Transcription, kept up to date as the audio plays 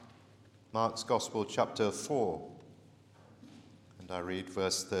Mark's Gospel, chapter 4, and I read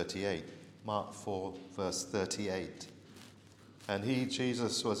verse 38. Mark 4, verse 38. And he,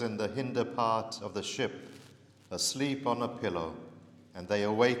 Jesus, was in the hinder part of the ship, asleep on a pillow. And they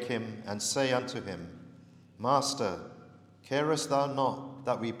awake him and say unto him, Master, carest thou not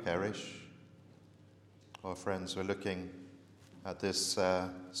that we perish? Well, friends, we're looking at this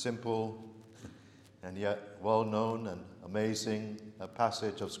simple and yet well-known and amazing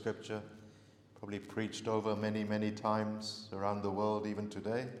passage of Scripture, probably preached over many, many times around the world even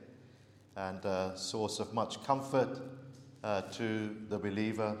today, and a source of much comfort to the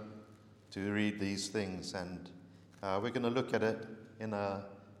believer to read these things. And we're going to look at it in a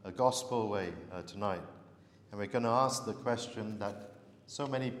gospel way tonight. And we're going to ask the question that so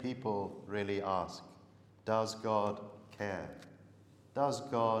many people really ask. Does God care? Does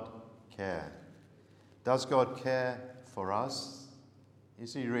God care? Does God care for us?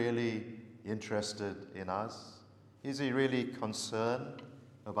 Is he really interested in us? Is he really concerned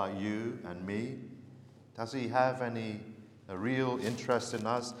about you and me? Does he have a real interest in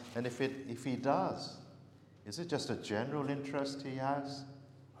us? And if he does, is it just a general interest he has?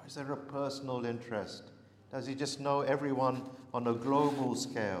 Or is there a personal interest? Does he just know everyone on a global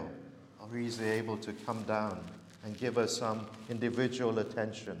scale? Or is he able to come down and give us some individual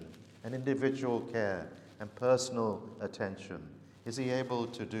attention and individual care and personal attention? Is he able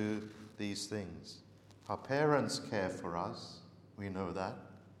to do these things? Our parents care for us. We know that.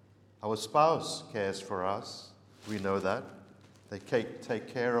 Our spouse cares for us. We know that. They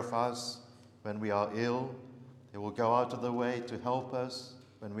take care of us when we are ill. They will go out of the way to help us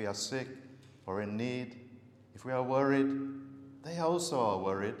when we are sick or in need. If we are worried, they also are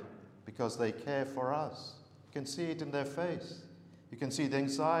worried because they care for us. You can see it in their face. You can see the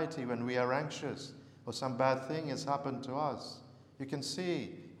anxiety when we are anxious or some bad thing has happened to us. You can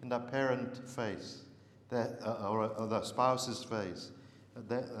see in that parent face or the spouse's face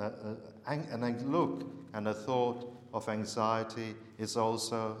a look and a thought of anxiety is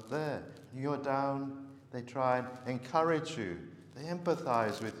also there. You're down, they try and encourage you. They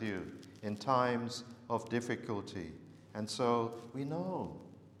empathize with you in times of difficulty. And so we know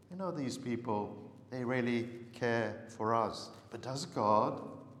these people, they really care for us. But does God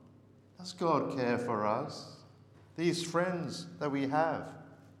care for us? These friends that we have,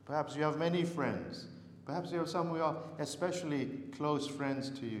 perhaps you have many friends. Perhaps you have some who are especially close friends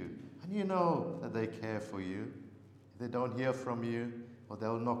to you. And you know that they care for you. If they don't hear from you, or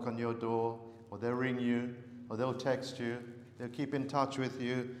they'll knock on your door, or they'll ring you, or they'll text you. They'll keep in touch with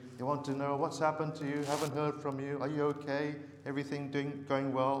you. They want to know what's happened to you, haven't heard from you. Are you okay? Everything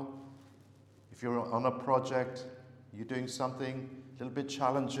going well? If you're on a project, you're doing something a little bit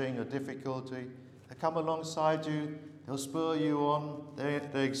challenging or difficulty, they come alongside you, they'll spur you on, they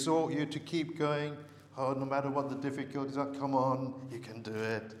exhort you to keep going. Oh, no matter what the difficulties are, come on, you can do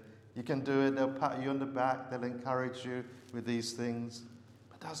it. You can do it. They'll pat you on the back, they'll encourage you with these things.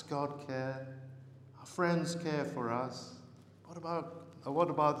 But does God care? Our friends care for us. What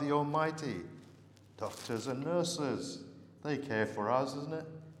about the Almighty? Doctors and nurses, they care for us, isn't it?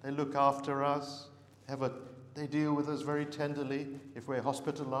 They look after us. They deal with us very tenderly if we're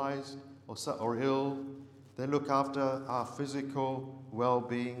hospitalized or ill. They look after our physical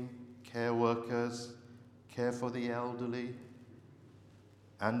well-being. Care workers care for the elderly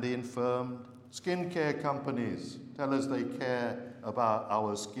and the infirmed. Skincare companies tell us they care about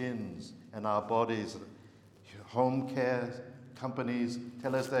our skins and our bodies. Home care companies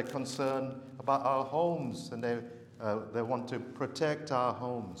tell us they're concerned about our homes and they want to protect our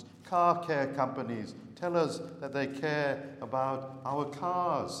homes. Car care companies tell us that they care about our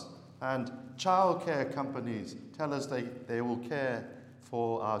cars. And child care companies tell us they will care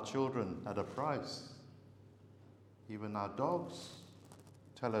for our children at a price. Even our dogs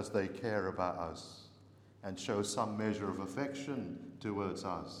tell us they care about us and show some measure of affection towards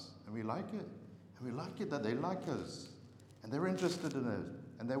us. And we like it. And we like it that they like us. And they're interested in it.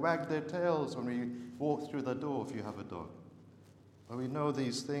 And they wag their tails when we walk through the door if you have a dog. But we know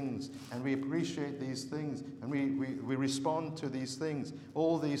these things, and we appreciate these things, and we respond to these things.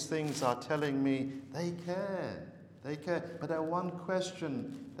 All these things are telling me they care. They care. But that one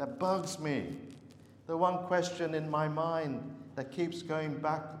question that bugs me, the one question in my mind that keeps going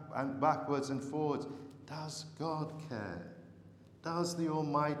backwards and forwards, does God care? Does the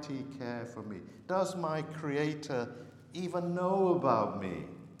Almighty care for me? Does my Creator even know about me?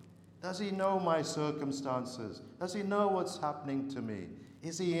 Does he know my circumstances? Does he know what's happening to me?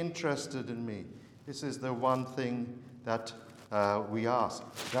 Is he interested in me? This is the one thing that we ask.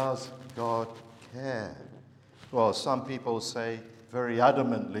 Does God care? Well, some people say very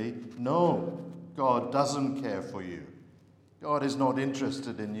adamantly, no, God doesn't care for you. God is not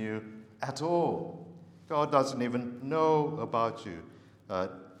interested in you at all. God doesn't even know about you.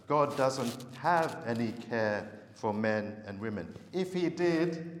 God doesn't have any care for men and women. If he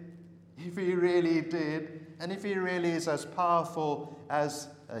did, if he really did, and if he really is as powerful as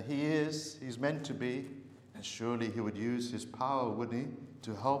he's meant to be, then surely he would use his power, wouldn't he,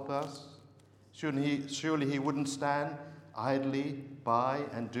 to help us? Surely he wouldn't stand idly by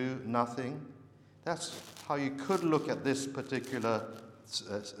and do nothing. That's how you could look at this particular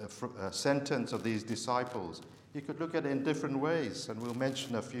sentence of these disciples. You could look at it in different ways, and we'll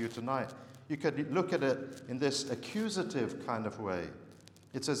mention a few tonight. You could look at it in this accusative kind of way.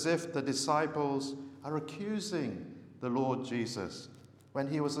 It's as if the disciples are accusing the Lord Jesus when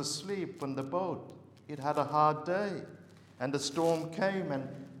he was asleep on the boat. He'd had a hard day, and the storm came, and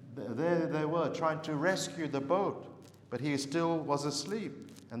there they were trying to rescue the boat, but he still was asleep.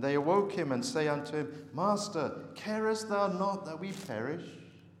 And they awoke him and say unto him, Master, carest thou not that we perish?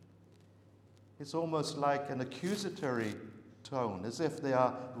 It's almost like an accusatory tone, as if they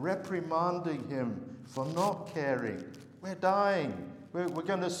are reprimanding him for not caring. We're dying. We're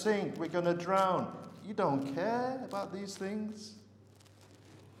going to sink. We're going to drown. You don't care about these things?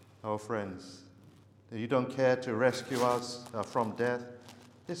 Oh, friends, you don't care to rescue us from death?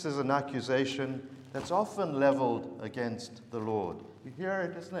 This is an accusation that's often leveled against the Lord. You hear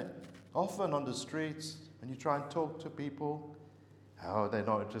it, isn't it? Often on the streets, when you try and talk to people, oh, they're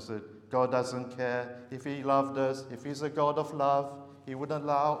not interested. God doesn't care. If he loved us, if he's a God of love, he wouldn't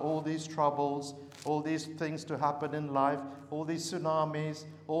allow all these troubles, all these things to happen in life, all these tsunamis,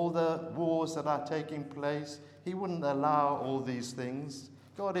 all the wars that are taking place. He wouldn't allow all these things.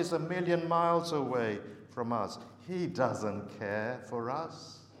 God is 1,000,000 miles away from us. He doesn't care for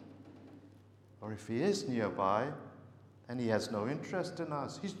us. Or if he is nearby, and he has no interest in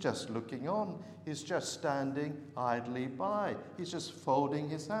us, he's just looking on. He's just standing idly by. He's just folding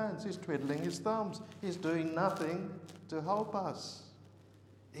his hands. He's twiddling his thumbs. He's doing nothing to help us.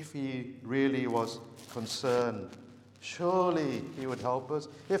 If he really was concerned, surely he would help us.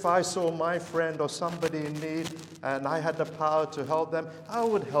 If I saw my friend or somebody in need and I had the power to help them, I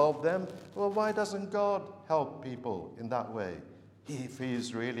would help them. Well, why doesn't God help people in that way? If he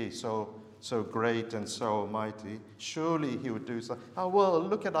is really so great and so mighty, surely he would do so. Our world,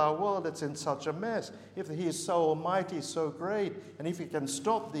 look at our world, it's in such a mess. If he is so almighty, so great, and if he can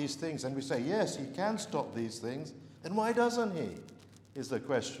stop these things, and we say, yes, he can stop these things, then why doesn't he? Is the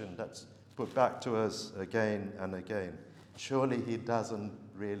question that's put back to us again and again. Surely he doesn't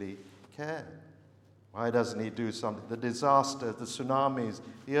really care. Why doesn't he do something? The disasters, the tsunamis,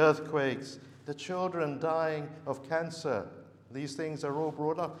 the earthquakes, the children dying of cancer, these things are all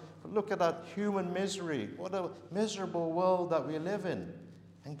brought up. But look at that human misery. What a miserable world that we live in.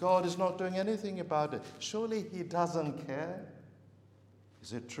 And God is not doing anything about it. Surely he doesn't care.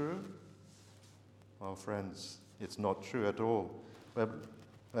 Is it true? Well, friends, it's not true at all.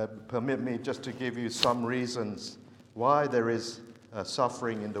 Permit me just to give you some reasons why there is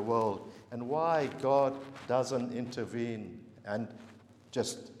suffering in the world and why God doesn't intervene and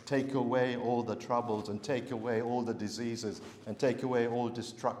just take away all the troubles and take away all the diseases and take away all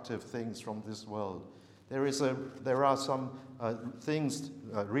destructive things from this world. There are some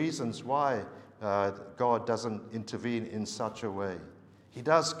reasons why God doesn't intervene in such a way. He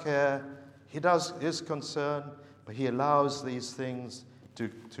does care, is concerned, but he allows these things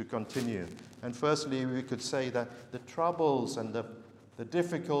to continue. And firstly, we could say that the troubles and the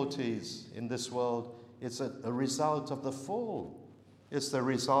difficulties in this world, it's a result of the fall. It's the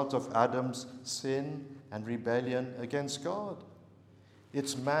result of Adam's sin and rebellion against God.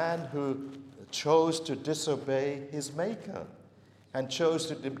 It's man who chose to disobey his Maker and chose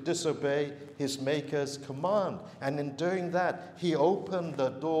to disobey his Maker's command. And in doing that, he opened the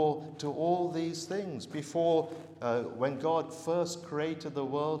door to all these things. Before, when God first created the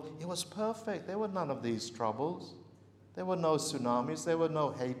world, it was perfect. There were none of these troubles. There were no tsunamis. There were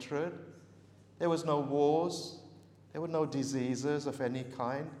no hatred. There was no wars. There were no diseases of any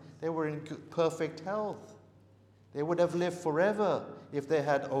kind. They were in perfect health. They would have lived forever if they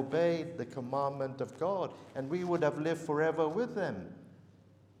had obeyed the commandment of God, and we would have lived forever with them.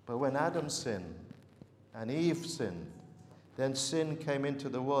 But when Adam sinned and Eve sinned, then sin came into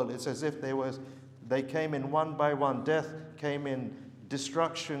the world. It's as if they came in one by one. Death came in,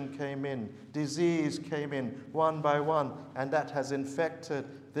 destruction came in, disease came in one by one, and that has infected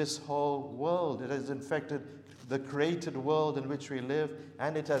this whole world. It has infected the created world in which we live,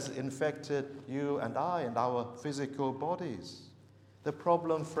 and it has infected you and I and our physical bodies. The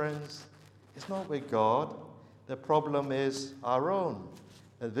problem, friends, is not with God. The problem is our own.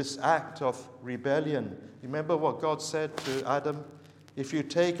 This act of rebellion. Remember what God said to Adam? If you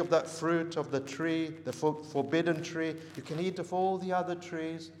take of that fruit of the tree, the forbidden tree, you can eat of all the other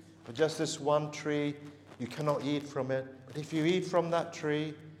trees, but just this one tree, you cannot eat from it. But if you eat from that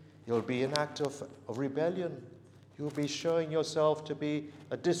tree, you'll be an act of rebellion. You'll be showing yourself to be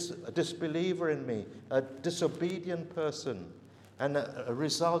a disbeliever in me, a disobedient person. And a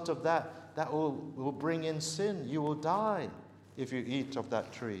result of that will bring in sin. You will die if you eat of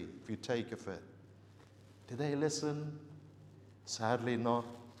that tree, if you take of it. Did they listen? Sadly not.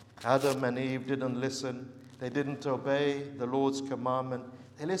 Adam and Eve didn't listen. They didn't obey the Lord's commandment.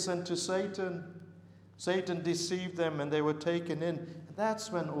 They listened to Satan. Satan deceived them and they were taken in. And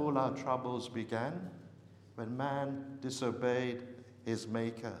that's when all our troubles began, when man disobeyed his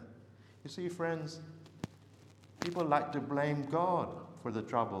maker. You see, friends, people like to blame God for the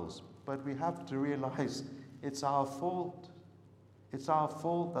troubles, but we have to realize it's our fault. It's our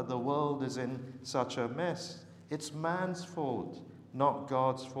fault that the world is in such a mess. It's man's fault, not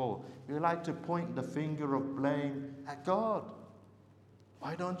God's fault. We like to point the finger of blame at God.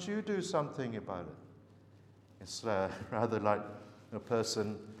 Why don't you do something about it? It's rather like a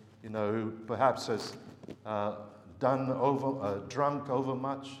person, who perhaps has drunk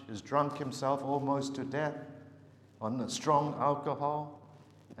overmuch, is drunk himself almost to death on strong alcohol,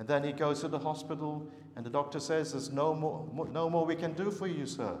 and then he goes to the hospital, and the doctor says, "There's no more we can do for you,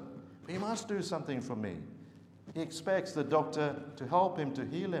 sir. But you must do something for me." He expects the doctor to help him, to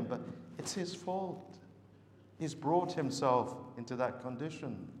heal him, but it's his fault. He's brought himself into that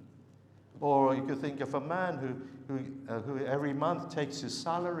condition. Or you could think of a man who every month takes his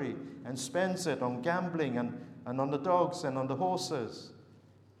salary and spends it on gambling and on the dogs and on the horses.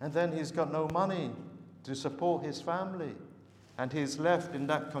 And then he's got no money to support his family. And he's left in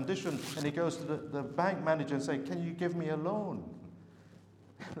that condition. And he goes to the bank manager and says, "Can you give me a loan?"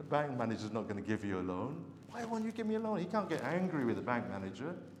 The bank manager's not going to give you a loan. "Why won't you give me a loan?" He can't get angry with the bank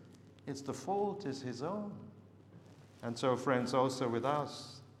manager. It's the fault is his own. And so, friends, also with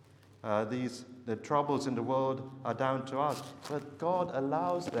us, the troubles in the world are down to us. But God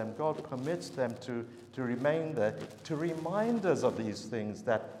allows them, God permits them to remain there, to remind us of these things,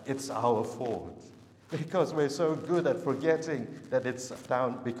 that it's our fault. Because we're so good at forgetting that it's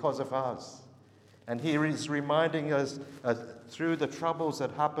down because of us. And He is reminding us through the troubles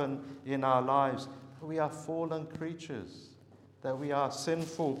that happen in our lives, that we are fallen creatures, that we are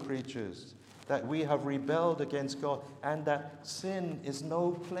sinful creatures, that we have rebelled against God, and that sin is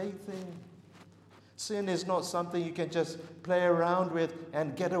no plaything. Sin is not something you can just play around with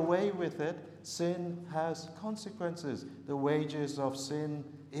and get away with it. Sin has consequences. The wages of sin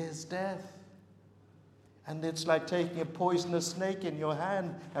is death. And it's like taking a poisonous snake in your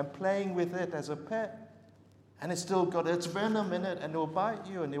hand and playing with it as a pet. And it's still got its venom in it, and it will bite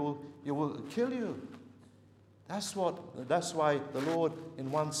you and it will kill you. That's why the Lord,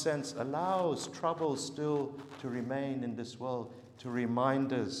 in one sense, allows troubles still to remain in this world, to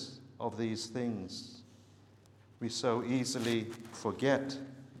remind us of these things. We so easily forget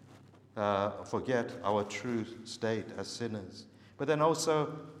our true state as sinners. But then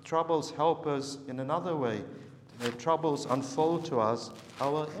also, troubles help us in another way. The troubles unfold to us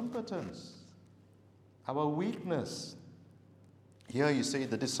our impotence, our weakness. Here you see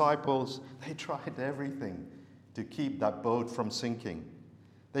the disciples, they tried everything to keep that boat from sinking.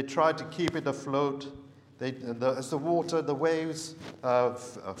 They tried to keep it afloat. As the waves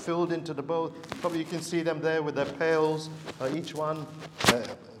filled into the boat, probably you can see them there with their pails, each one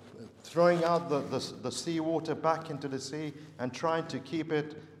throwing out the seawater back into the sea and trying to keep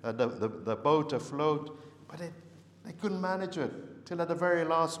it, the boat afloat. But they couldn't manage it till at the very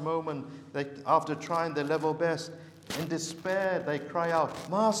last moment, after trying their level best, in despair, they cry out,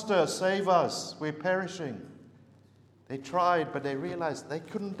 "Master, save us, we're perishing." They tried, but they realized they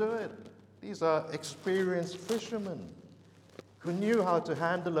couldn't do it. These are experienced fishermen who knew how to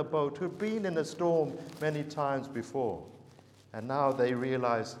handle a boat, who'd been in a storm many times before. And now they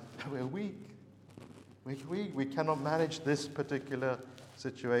realize we're weak. We're weak. We cannot manage this particular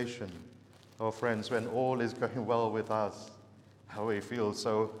situation. Oh, friends, when all is going well with us, how we feel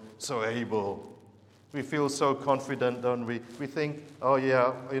so able. We feel so confident, don't we? We think, "Oh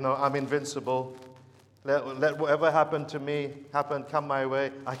yeah, I'm invincible. Let whatever happen to me come my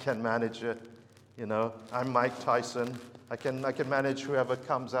way. I can manage it. I'm Mike Tyson. I can manage whoever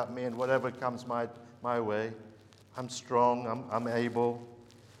comes at me and whatever comes my way. I'm strong. I'm able."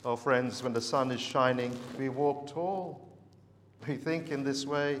 Oh, friends, when the sun is shining, we walk tall. We think in this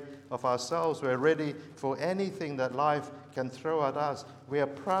way of ourselves. We're ready for anything that life can throw at us. We are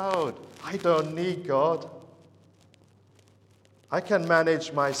proud. I don't need God. I can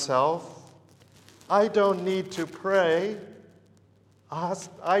manage myself. I don't need to pray.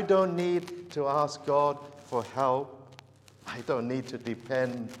 I don't need to ask God for help. I don't need to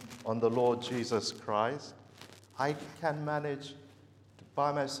depend on the Lord Jesus Christ. I can manage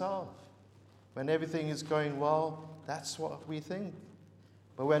by myself. When everything is going well, that's what we think.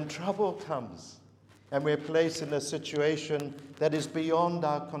 But when trouble comes and we're placed in a situation that is beyond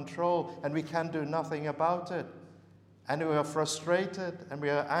our control and we can do nothing about it, and we are frustrated and we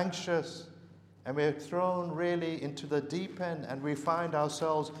are anxious and we're thrown really into the deep end and we find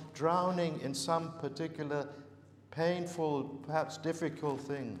ourselves drowning in some particular painful, perhaps difficult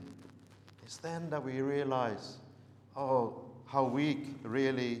thing, it's then that we realize, how weak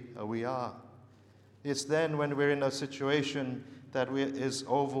really we are. It's then when we're in a situation that is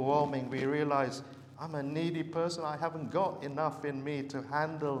overwhelming, we realize, I'm a needy person. I haven't got enough in me to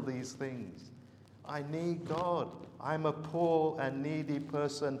handle these things. I need God. I'm a poor and needy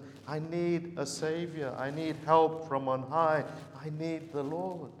person. I need a Savior. I need help from on high. I need the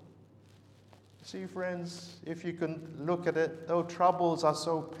Lord. See, friends, if you can look at it, though troubles are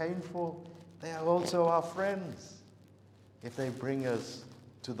so painful, they are also our friends if they bring us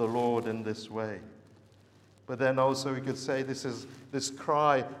to the Lord in this way. But then also we could say this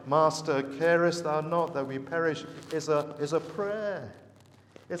cry, Master, carest thou not that we perish, is a prayer.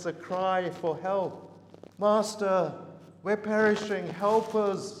 It's a cry for help. Master, we're perishing, help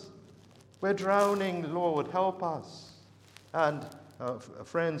us. We're drowning, Lord, help us. And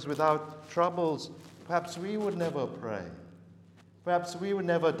friends, without troubles, perhaps we would never pray. Perhaps we would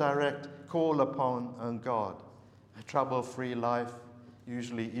never direct call upon God. A trouble-free life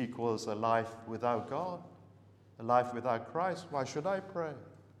usually equals a life without God. A life without Christ. Why should I pray?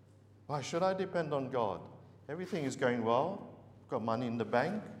 Why should I depend on God? Everything is going well. I've got money in the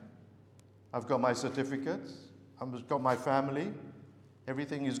bank. I've got my certificates. I've got my family.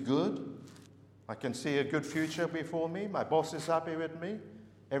 Everything is good. I can see a good future before me. My boss is happy with me.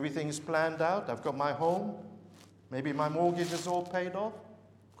 Everything is planned out. I've got my home. Maybe my mortgage is all paid off.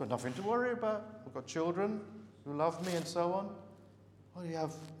 I've got nothing to worry about. I've got children who love me and so on. Well, you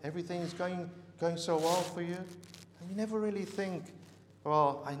have everything is going so well for you. And you never really think,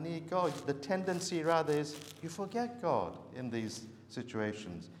 well, I need God. The tendency rather is you forget God in these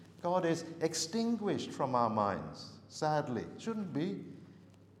situations. God is extinguished from our minds, sadly. Shouldn't be.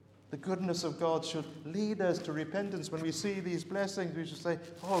 The goodness of God should lead us to repentance. When we see these blessings, we should say,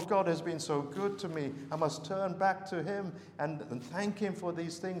 oh, God has been so good to me. I must turn back to Him and thank Him for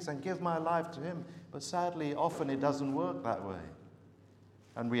these things and give my life to Him. But sadly, often it doesn't work that way.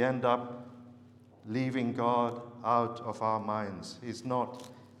 And we end up leaving God out of our minds. He's not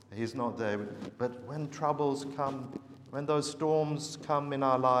there. But when troubles come, when those storms come in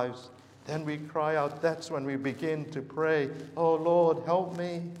our lives, then we cry out. That's when we begin to pray, oh Lord, help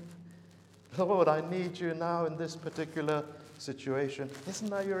me. Lord, I need you now in this particular situation. Isn't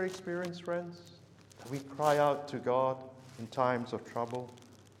that your experience, friends? That we cry out to God in times of trouble.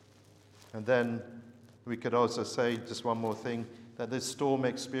 And then we could also say, just one more thing, that this storm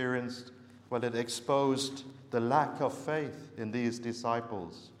experienced, well, it exposed the lack of faith in these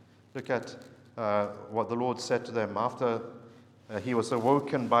disciples. Look at what the Lord said to them after he was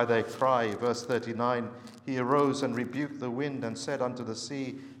awoken by their cry. Verse 39, he arose and rebuked the wind and said unto the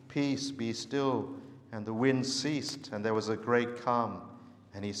sea, Peace, be still. And the wind ceased, and there was a great calm.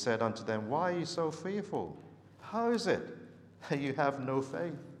 And he said unto them, Why are you so fearful? How is it that you have no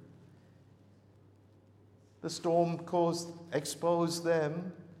faith? The storm exposed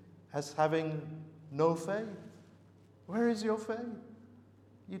them as having no faith. Where is your faith?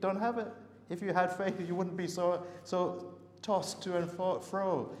 You don't have it. If you had faith, you wouldn't be so tossed to and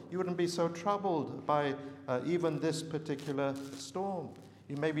fro. You wouldn't be so troubled by even this particular storm.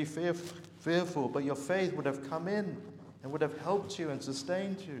 You may be fearful, but your faith would have come in and would have helped you and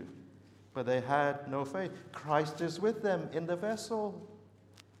sustained you. But they had no faith. Christ is with them in the vessel.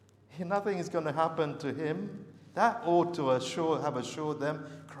 Nothing is going to happen to him. That ought to have assured them,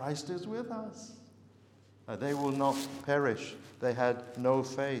 Christ is with us. They will not perish. They had no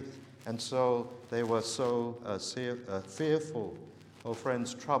faith. And so they were so fearful. Oh,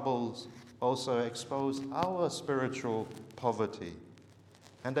 friends, troubles also expose our spiritual poverty.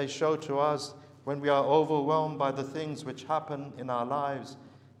 And they show to us, when we are overwhelmed by the things which happen in our lives,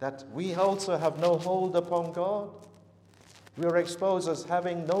 that we also have no hold upon God. We are exposed as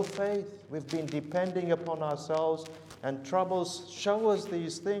having no faith. We've been depending upon ourselves, and troubles show us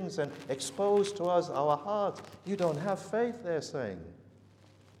these things and expose to us our hearts. You don't have faith, they're saying.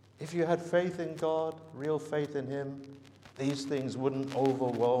 If you had faith in God, real faith in Him, these things wouldn't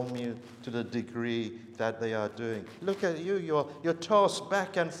overwhelm you to the degree that they are doing. Look at you. You're tossed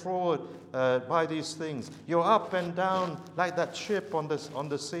back and forward by these things. You're up and down like that ship on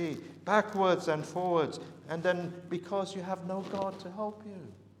the sea, backwards and forwards. And then because you have no God to help you,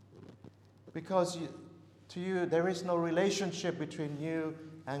 because to you there is no relationship between you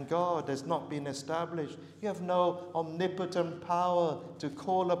and God has not been established. You have no omnipotent power to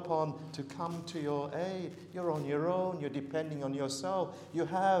call upon to come to your aid. You're on your own. You're depending on yourself. You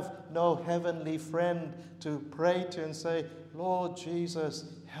have no heavenly friend to pray to and say, Lord Jesus,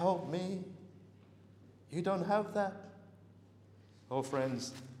 help me. You don't have that. Oh,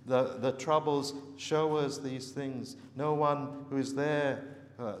 friends, the troubles show us these things. No one who is there,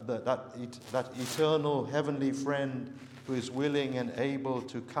 that eternal heavenly friend who is willing and able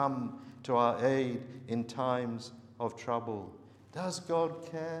to come to our aid in times of trouble. Does God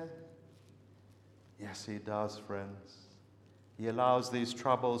care? Yes, He does, friends. He allows these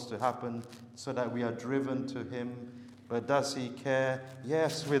troubles to happen so that we are driven to Him. But does He care?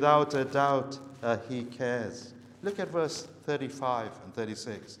 Yes, without a doubt, He cares. Look at verse 35 and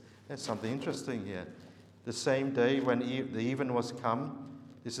 36. There's something interesting here. The same day when the even was come,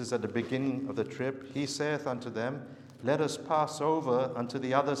 this is at the beginning of the trip, He saith unto them, Let us pass over unto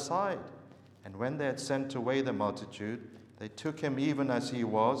the other side. And when they had sent away the multitude, they took Him even as He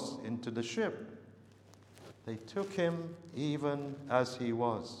was into the ship. They took Him even as He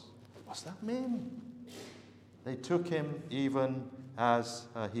was. What's that mean? They took Him even as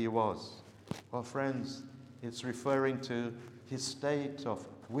He was. Well, friends, it's referring to His state of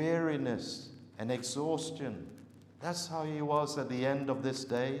weariness and exhaustion. That's how He was at the end of this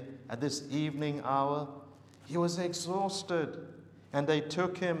day, at this evening hour. He was exhausted, and they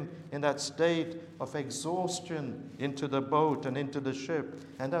took Him in that state of exhaustion into the boat and into the ship.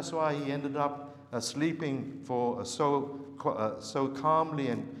 And that's why He ended up sleeping for so calmly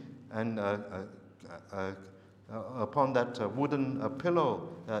and upon that wooden pillow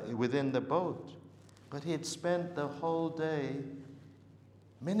within the boat. But He had spent the whole day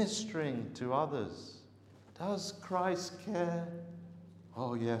ministering to others. Does Christ care?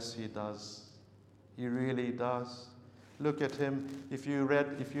 Oh, yes, He does. He really does. Look at Him. If you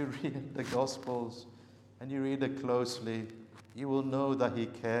read the Gospels and you read it closely, you will know that He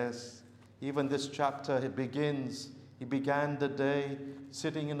cares. Even this chapter, it begins. He began the day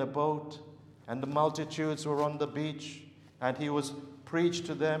sitting in a boat, and the multitudes were on the beach, and He was preached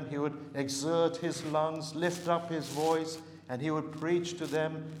to them. He would exert His lungs, lift up His voice, and He would preach to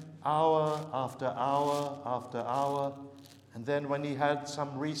them hour after hour after hour. And then when He had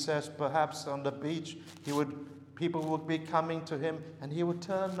some recess, perhaps on the beach, people would be coming to Him, and He would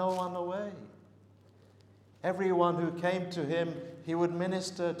turn no one away. Everyone who came to Him, He would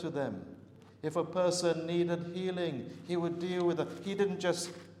minister to them. If a person needed healing, He would deal with it. He didn't just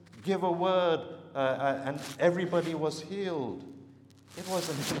give a word and everybody was healed. It was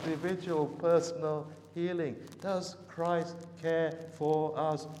an individual, personal healing. Does Christ care for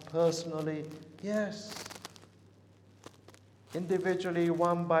us personally? Yes. Individually,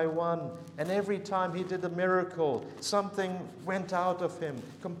 one by one. And every time He did a miracle, something went out of Him.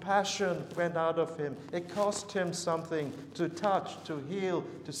 Compassion went out of Him. It cost Him something to touch, to heal,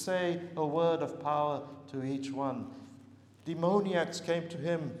 to say a word of power to each one. Demoniacs came to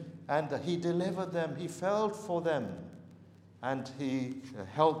Him and He delivered them. He felt for them and He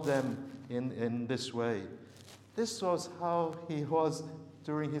helped them in this way. This was how He was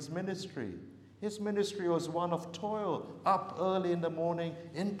during His ministry. His ministry was one of toil, up early in the morning,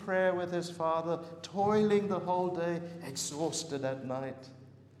 in prayer with His Father, toiling the whole day, exhausted at night,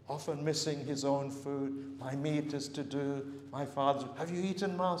 often missing His own food. My meat is to do my Father's will. Have you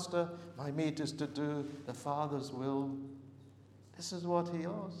eaten, Master? My meat is to do the Father's will. This is what He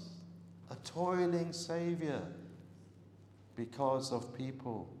was, a toiling Savior because of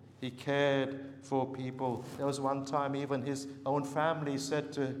people. He cared for people. There was one time even His own family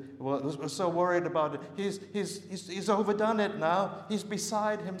said to him, was so worried about it. He's overdone it now. He's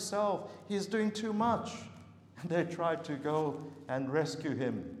beside himself. He's doing too much. And they tried to go and rescue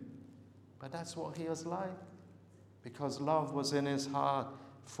Him. But that's what He was like, because love was in His heart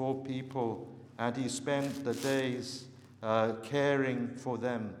for people, and He spent the days caring for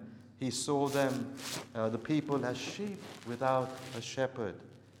them. He saw them, the people, as sheep without a shepherd.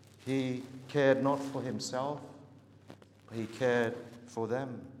 He cared not for Himself, but He cared for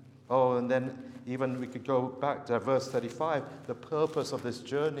them. Oh, and then even we could go back to verse 35, the purpose of this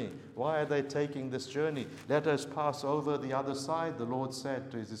journey. Why are they taking this journey? Let us pass over the other side, the Lord said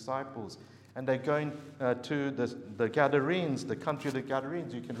to His disciples. And they're going to the Gadarenes, the country of the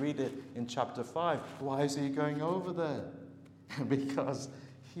Gadarenes. You can read it in chapter 5. Why is He going over there? because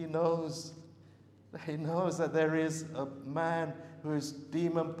he knows that there is a man who is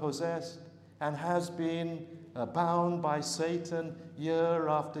demon-possessed and has been bound by Satan year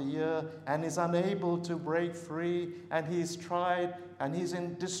after year and is unable to break free, and he's tried, and he's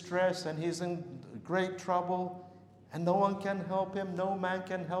in distress, and he's in great trouble, and no one can help him, no man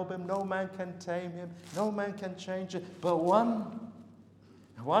can help him, no man can tame him, no man can change it, but one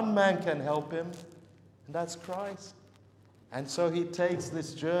man can help him, and that's Christ. And so he takes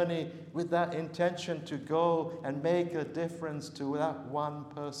this journey with that intention to go and make a difference to that one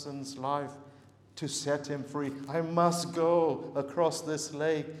person's life, to set him free. I must go across this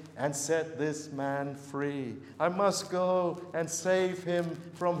lake and set this man free. I must go and save him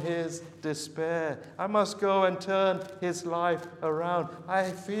from his despair. I must go and turn his life around.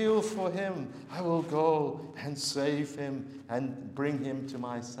 I feel for him. I will go and save him and bring him to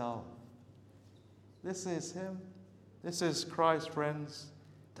myself. This is him. This is Christ, friends.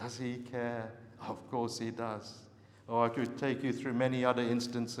 Does he care? Of course he does. Oh, I could take you through many other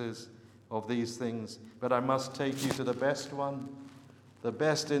instances of these things, but I must take you to the best one, the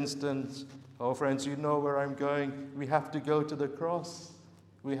best instance. Oh, friends, you know where I'm going. We have to go to the cross.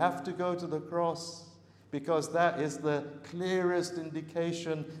 We have to go to the cross, because that is the clearest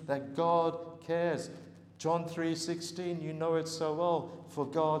indication that God cares. John 3:16, you know it so well. For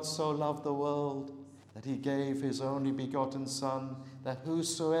God so loved the world that he gave his only begotten Son, that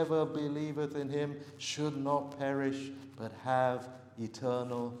whosoever believeth in him should not perish, but have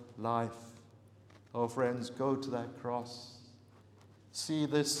eternal life. Oh, friends, go to that cross. See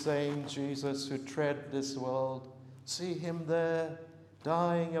this same Jesus who tread this world. See him there,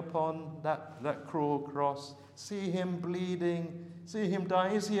 dying upon that cruel cross. See him bleeding. See him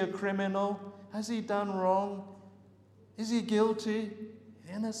dying. Is he a criminal? Has he done wrong? Is he guilty?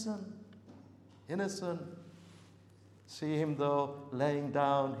 Innocent. Innocent. See him, though, laying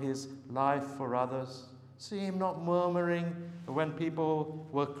down his life for others. See him not murmuring when people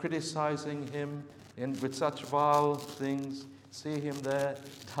were criticizing him with such vile things. See him there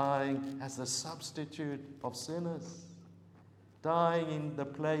dying as the substitute of sinners, dying in the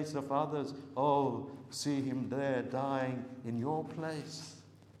place of others. Oh, see him there dying in your place,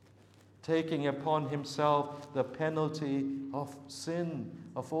 taking upon himself the penalty of sin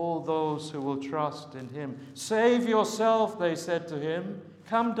of all those who will trust in him. Save yourself, they said to him.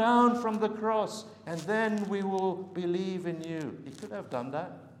 Come down from the cross, and then we will believe in you. He could have done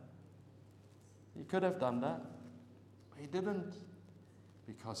that. He could have done that. But he didn't,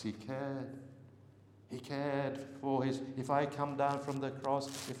 because he cared. He cared for if I come down from the cross,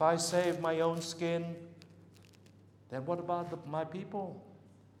 if I save my own skin, then what about my people?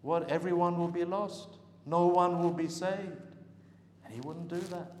 What? Everyone will be lost. No one will be saved. And he wouldn't do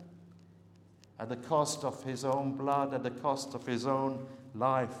that. At the cost of his own blood, at the cost of his own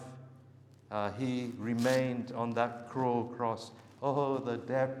life, he remained on that cruel cross. Oh, the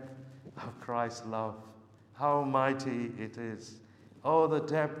depth of Christ's love. How mighty it is. Oh, the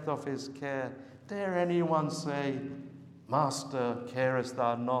depth of his care. Dare anyone say, Master, carest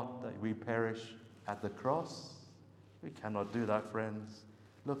thou not that we perish at the cross? We cannot do that, friends.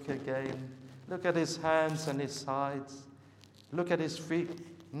 Look again. Look at his hands and his sides. Look at his feet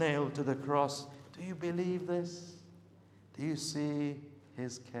nailed to the cross. Do you believe this? Do you see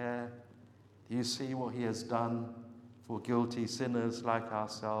his care? Do you see what he has done for guilty sinners like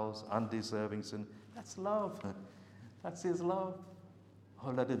ourselves, undeserving sin? That's love. That's his love.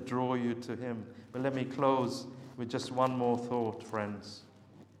 Oh, let it draw you to him. But let me close with just one more thought, friends.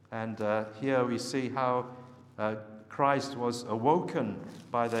 And here we see how Christ was awoken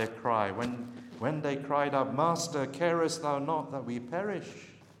by their cry. When they cried out, Master, carest thou not that we perish?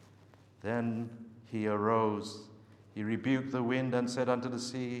 Then he arose. He rebuked the wind and said unto the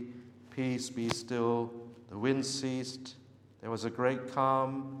sea, Peace, be still. The wind ceased. There was a great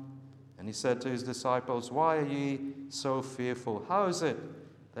calm. And he said to his disciples, Why are ye so fearful? How is it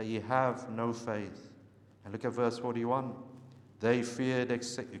that ye have no faith? And look at verse 41. They feared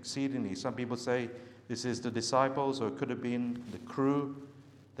exceedingly. Some people say this is the disciples, or it could have been the crew.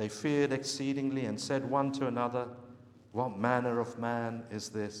 They feared exceedingly and said one to another, What manner of man is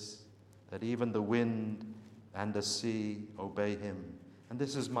this, that even the wind and the sea obey him? And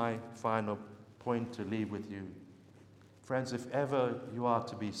this is my final point to leave with you. Friends, if ever you are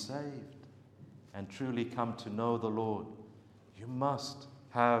to be saved and truly come to know the Lord, you must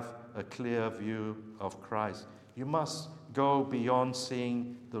have a clear view of Christ. You must go beyond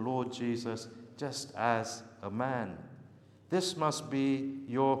seeing the Lord Jesus just as a man. This must be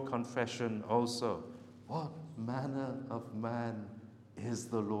your confession also. What manner of man is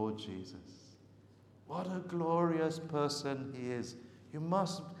the Lord Jesus? What a glorious person he is. You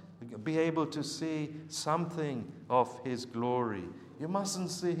must be able to see something of his glory. You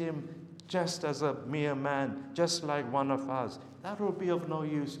mustn't see him just as a mere man, just like one of us. That will be of no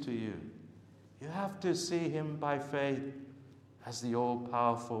use to you. You have to see him by faith as the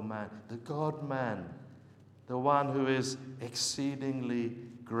all-powerful man, the God-man, the one who is exceedingly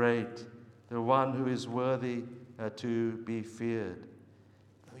great, the one who is worthy to be feared.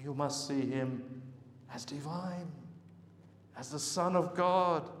 You must see him as divine, as the Son of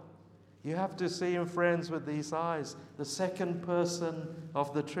God. You have to see him, friends, with these eyes, the second person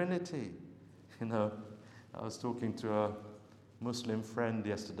of the Trinity. You know, I was talking to a Muslim friend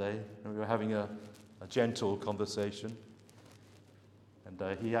yesterday, and we were having a gentle conversation.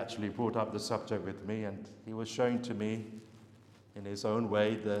 And he actually brought up the subject with me, and he was showing to me, in his own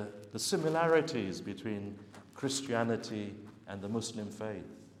way, the similarities between Christianity and the Muslim faith.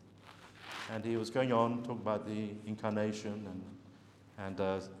 And he was going on talking about the incarnation and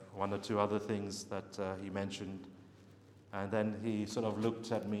one or two other things that he mentioned. And then he sort of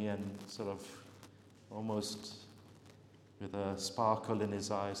looked at me and sort of almost with a sparkle in his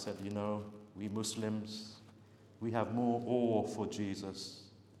eye said, you know, we Muslims, we have more awe for Jesus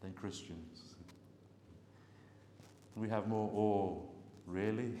than Christians. We have more awe,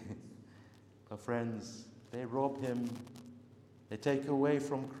 really? But friends, they rob him. They take away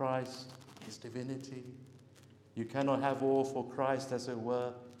from Christ his divinity. You cannot have awe for Christ, as it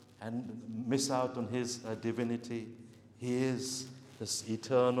were, and miss out on his divinity. He is this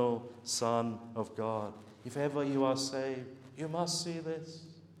eternal Son of God. If ever you are saved, you must see this.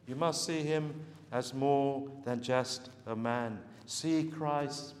 You must see him as more than just a man. See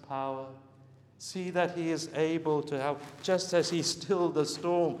Christ's power. See that he is able to help, just as he stilled the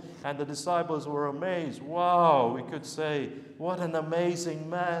storm, and the disciples were amazed. Wow, we could say, what an amazing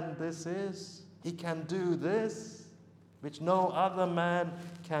man this is. He can do this, which no other man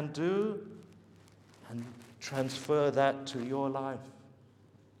can do, and transfer that to your life.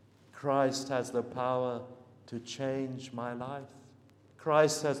 Christ has the power to change my life.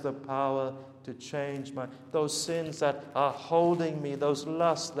 Christ has the power to change those sins that are holding me, those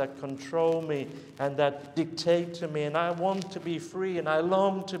lusts that control me and that dictate to me. And I want to be free and I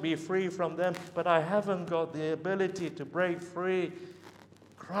long to be free from them, but I haven't got the ability to break free.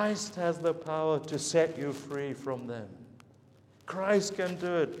 Christ has the power to set you free from them. Christ can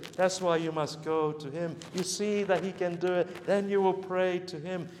do it. That's why you must go to him. You see that he can do it, then you will pray to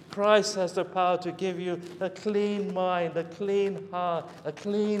him. Christ has the power to give you a clean mind, a clean heart, a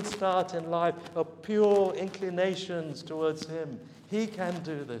clean start in life, of pure inclinations towards him. He can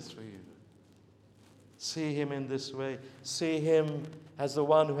do this for you. See him in this way. See him as the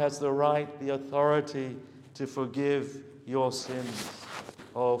one who has the right, the authority to forgive your sins.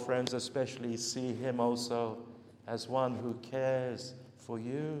 Oh, friends, especially see him also as one who cares for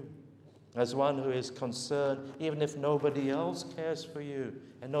you, as one who is concerned, even if nobody else cares for you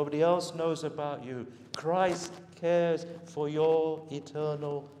and nobody else knows about you. Christ cares for your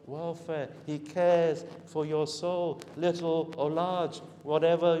eternal welfare. He cares for your soul, little or large,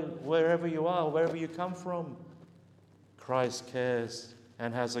 wherever you are, wherever you come from. Christ cares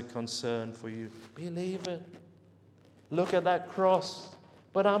and has a concern for you. Believe it. Look at that cross.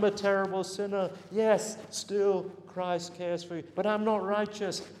 But I'm a terrible sinner. Yes, still Christ cares for you. But I'm not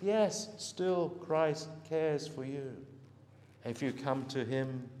righteous. Yes, still Christ cares for you. If you come to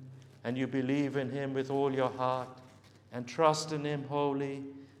him and you believe in him with all your heart and trust in him wholly,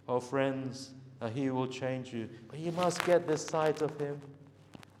 oh friends, he will change you. But you must get this sight of him.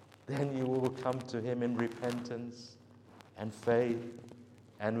 Then you will come to him in repentance and faith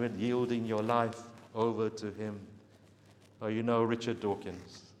and with yielding your life over to him. Oh, you know Richard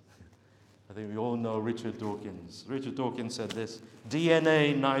Dawkins. I think we all know Richard Dawkins. Richard Dawkins said this: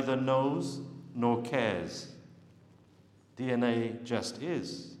 DNA neither knows nor cares. DNA just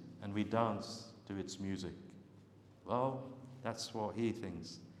is, and we dance to its music. Well, that's what he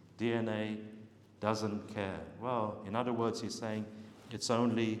thinks. DNA doesn't care. Well, in other words, he's saying it's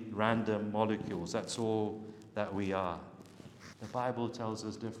only random molecules. That's all that we are. The Bible tells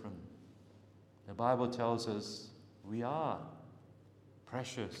us different. The Bible tells us we are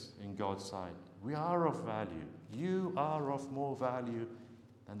precious in God's sight. We are of value. You are of more value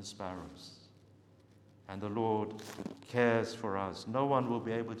than the sparrows. And the Lord cares for us. No one will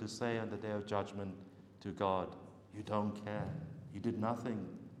be able to say on the day of judgment to God, you don't care. You did nothing.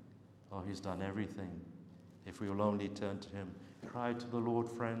 Oh, he's done everything. If we will only turn to him. Cry to the Lord,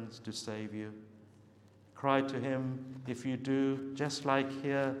 friends, to save you. Cry to him if you do, just like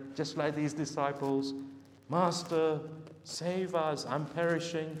here, just like these disciples. Master, save us, I'm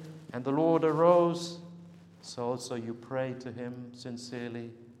perishing. And the Lord arose So also you pray to him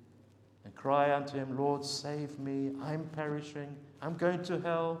sincerely and cry unto him, Lord, save me. I'm perishing. I'm going to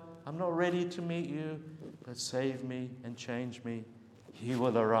hell. I'm not ready to meet you, but save me and change me. He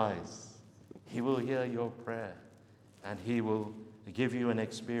will arise. He will hear your prayer, and he will give you an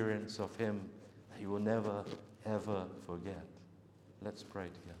experience of him that you will never, ever forget. Let's pray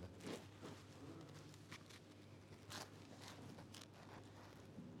together.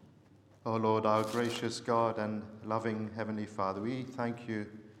 O Lord, our gracious God and loving Heavenly Father, we thank you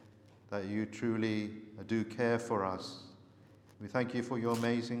that you truly do care for us. We thank you for your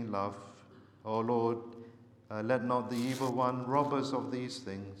amazing love. O Lord, let not the evil one rob us of these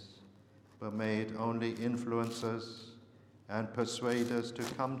things, but may it only influence us and persuade us to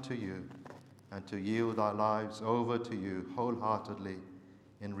come to you and to yield our lives over to you wholeheartedly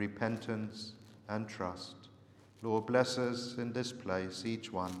in repentance and trust. Lord, bless us in this place,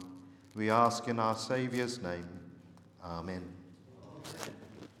 each one. We ask in our Saviour's name. Amen.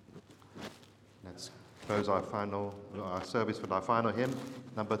 Let's close our service with our final hymn,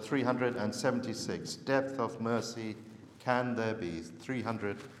 number 376. Depth of mercy can there be?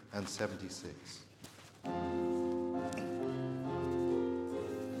 376.